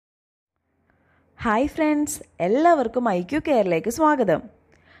Hi friends, എല്ലാവർക്കും IQ കെയറിലേക്ക് സ്വാഗതം.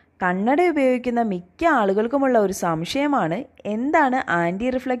 കണ്ണട ഉപയോഗിക്കുന്ന മിക്ക ആളുകൾക്കുമുള്ള ഒരു സംശയമാണ് എന്താണ് ആൻറ്റി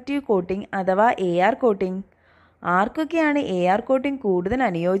റിഫ്ലക്റ്റീവ് കോട്ടിംഗ് അഥവാ AR കോട്ടിംഗ്. ആർക്കൊക്കെയാണ് AR കോട്ടിംഗ് കൂടുതൽ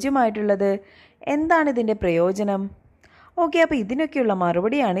അനുയോജ്യമായിട്ടുള്ളത്? എന്താണ് ഇതിൻ്റെ പ്രയോജനം? ഓക്കെ, അപ്പോൾ ഇതിനൊക്കെയുള്ള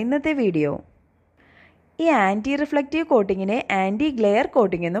മറുപടിയാണ് ഇന്നത്തെ വീഡിയോ. ഈ anti reflective കോട്ടിങ്ങിനെ anti glare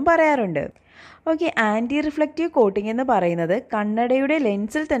coating എന്നും പറയാറുണ്ട്. ഓക്കെ, ആൻറ്റി റിഫ്ലക്റ്റീവ് കോട്ടിംഗ് എന്ന് പറയുന്നത് കണ്ണടയുടെ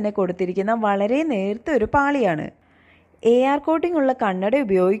ലെൻസിൽ തന്നെ കൊടുത്തിരിക്കുന്ന വളരെ നേർത്ത ഒരു പാളിയാണ്. AR കോട്ടിംഗ് ഉള്ള കണ്ണട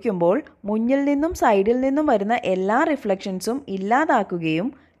ഉപയോഗിക്കുമ്പോൾ മുന്നിൽ നിന്നും സൈഡിൽ നിന്നും വരുന്ന എല്ലാ റിഫ്ലക്ഷൻസും ഇല്ലാതാക്കുകയും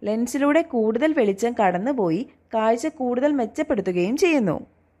ലെൻസിലൂടെ കൂടുതൽ വെളിച്ചം കടന്നുപോയി കാഴ്ച കൂടുതൽ മെച്ചപ്പെടുത്തുകയും ചെയ്യുന്നു.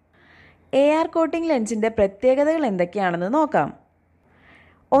 AR കോട്ടിംഗ് ലെൻസിൻ്റെ പ്രത്യേകതകൾ എന്തൊക്കെയാണെന്ന് നോക്കാം.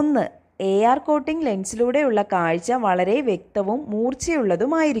 1. AR കോട്ടിംഗ് ലെൻസിലൂടെയുള്ള കാഴ്ച വളരെ വ്യക്തവും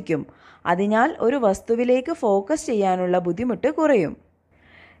മൂർച്ചയുള്ളതുമായിരിക്കും. അതിനാൽ ഒരു വസ്തുവിലേക്ക് ഫോക്കസ് ചെയ്യാനുള്ള ബുദ്ധിമുട്ട് കുറയും.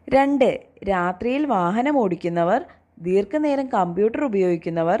 2. രാത്രിയിൽ വാഹനം ഓടിക്കുന്നവർ, ദീർഘനേരം കമ്പ്യൂട്ടർ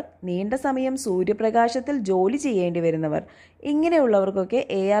ഉപയോഗിക്കുന്നവർ, നീണ്ട സമയം സൂര്യപ്രകാശത്തിൽ ജോലി ചെയ്യേണ്ടി വരുന്നവർ, ഇങ്ങനെയുള്ളവർക്കൊക്കെ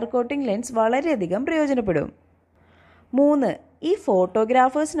AR കോട്ടിംഗ് ലെൻസ് വളരെയധികം പ്രയോജനപ്പെടും. 3. ഈ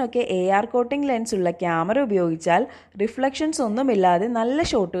ഫോട്ടോഗ്രാഫേഴ്സിനൊക്കെ AR കോട്ടിംഗ് ലെൻസ് ഉള്ള ക്യാമറ ഉപയോഗിച്ചാൽ റിഫ്ലക്ഷൻസ് ഒന്നുമില്ലാതെ നല്ല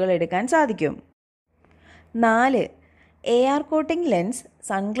ഷോട്ടുകൾ എടുക്കാൻ സാധിക്കും. 4. AR കോട്ടിംഗ് ലെൻസ്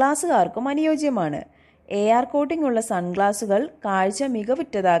സൺഗ്ലാസുകാർക്കും അനുയോജ്യമാണ്. AR കോട്ടിംഗ് ഉള്ള സൺഗ്ലാസുകൾ കാഴ്ച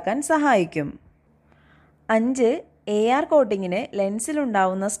മികവുറ്റതാക്കാൻ സഹായിക്കും. 5. AR കോട്ടിങ്ങിന്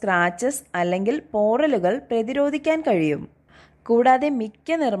ലെൻസിലുണ്ടാവുന്ന സ്ക്രാച്ചസ് അല്ലെങ്കിൽ പോറലുകൾ പ്രതിരോധിക്കാൻ കഴിയും. കൂടാതെ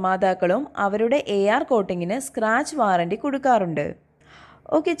മിക്ക നിർമ്മാതാക്കളും അവരുടെ AR കോട്ടിങ്ങിന് സ്ക്രാച്ച് വാറണ്ടി കൊടുക്കാറുണ്ട്.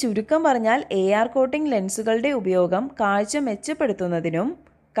 ഓക്കെ, ചുരുക്കം പറഞ്ഞാൽ AR കോട്ടിംഗ് ലെൻസുകളുടെ ഉപയോഗം കാഴ്ച മെച്ചപ്പെടുത്തുന്നതിനും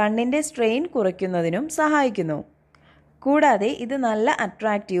കണ്ണിൻ്റെ സ്ട്രെയിൻ കുറയ്ക്കുന്നതിനും സഹായിക്കുന്നു. കൂടാതെ ഇത് നല്ല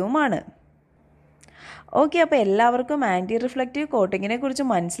അട്രാക്റ്റീവുമാണ്. ഓക്കെ, അപ്പോൾ എല്ലാവർക്കും ആൻറ്റി റിഫ്ലക്റ്റീവ് കോട്ടിങ്ങിനെ കുറിച്ച്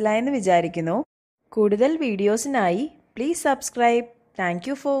മനസ്സിലായെന്ന് വിചാരിക്കുന്നു. കൂടുതൽ വീഡിയോസിനായി please subscribe. Thank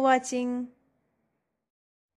you for watching.